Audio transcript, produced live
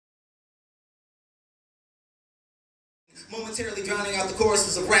Momentarily drowning out the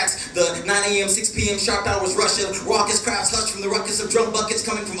choruses of rats. The 9 a.m., 6 p.m. sharp hours rush of raucous crowds hush from the ruckus of drum buckets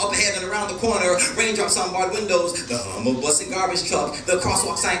coming from up ahead and around the corner. Raindrops on barred windows. The hum of bus and garbage truck. The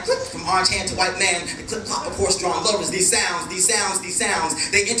crosswalk sign click from orange hand to white man. The clip-clop of horse-drawn lovers. These sounds.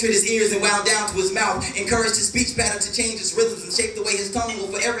 They entered his ears and wound down to his mouth. Encouraged his speech pattern to change its rhythms and shape the way his tongue will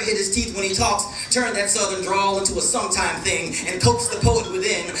forever hit his teeth when he talks. Turn that southern drawl into a sometime thing and coax the poet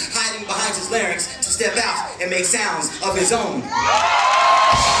within, hiding behind his larynx, to step out and make sounds of his own.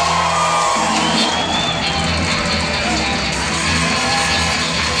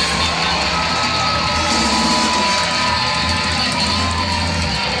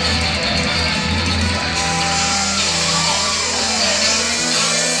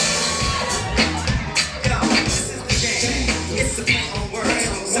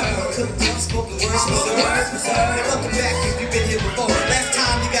 Welcome back if you've been here before. Last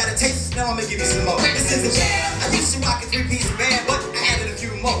time you got a taste, now I'm gonna give you some more. This is the jam. I used to rock a three-piece band, but I added a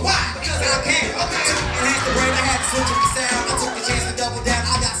few more. Why? Because I can. To enhance the brain, I had to switch up the sound. I took the chance to double down.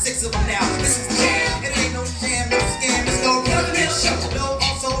 I got 6 of them now. This is the jam. It ain't no jam, no scam. It's no running show. No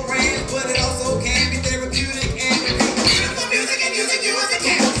also rams, but it also can be therapeutic and beautiful music and music you as a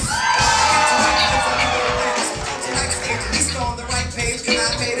canvas. Tonight's stage, at least on the right page, cause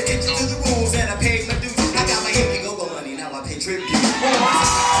I paid attention to the rules and I paid my dues. I got my Indiegogo money, now I pay tribute.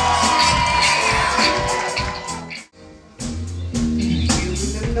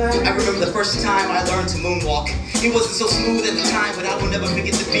 I remember the first time I learned to moonwalk. It wasn't so smooth at the time, but I will never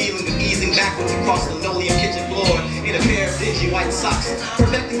forget the feeling of easing backwards across the linoleum kitchen floor in a pair of dingy white socks.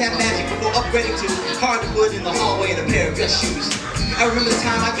 Perfecting that magic before upgrading to hardwood in the hallway in a pair of dress shoes. I remember the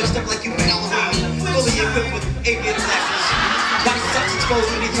time I dressed up like you for Halloween, fully equipped with aviator glasses, white socks exposed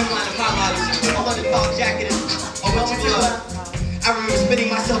beneath hemline of highlighters, a London fog jacket, and a winter glove. I remember spinning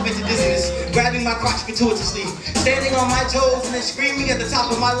myself into dizziness, grabbing my crotch gratuitously, standing on my toes and then screaming at the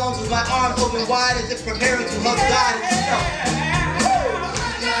top of my lungs with my arms open wide as if preparing to hug God himself.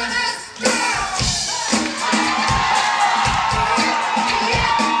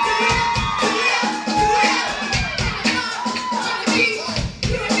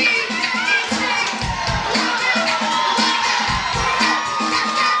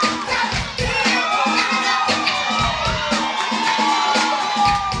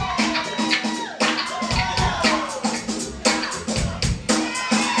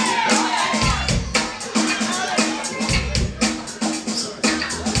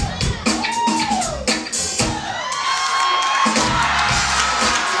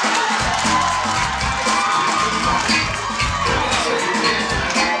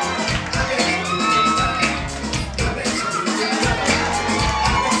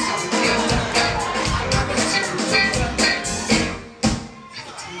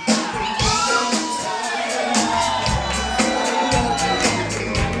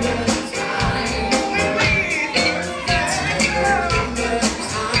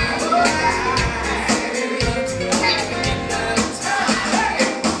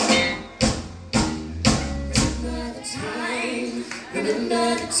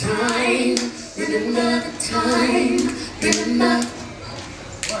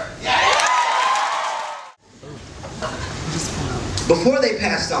 Before they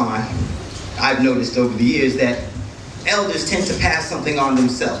passed on, I've noticed over the years that elders tend to pass something on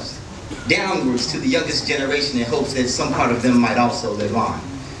themselves, downwards to the youngest generation in hopes that some part of them might also live on.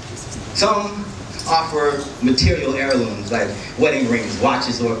 Some offer material heirlooms like wedding rings,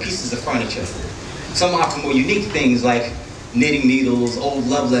 watches, or pieces of furniture. Some offer more unique things like knitting needles, old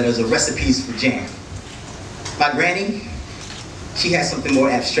love letters, or recipes for jam. My granny, she has something more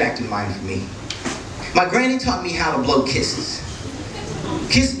abstract in mind for me. My granny taught me how to blow kisses.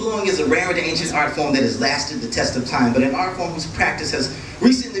 Kiss blowing is a rare and ancient art form that has lasted the test of time, but an art form whose practice has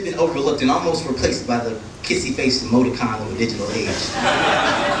recently been overlooked and almost replaced by the kissy-faced emoticon of a digital age.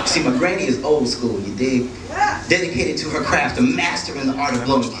 See, my granny is old school, you dig? Dedicated to her craft, a master in the art of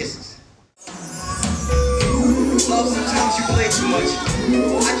blowing kisses. Love, sometimes you play too much.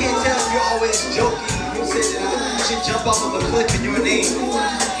 I can't tell if you're always joking. You said that I should jump off of a cliff in your name.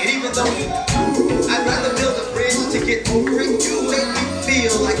 And even though I'd rather build a bridge to get over it, you make me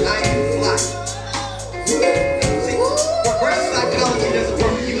feel like I can fly. See, reverse psychology doesn't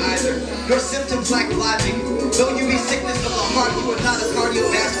work with you either. Your symptoms lack logic. Though you be sickness of the heart, you are not a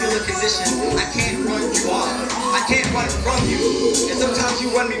cardiovascular condition. I can't run you off. I can't run from you. And sometimes you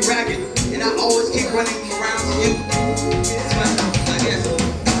run me ragged, and I always keep running around to you.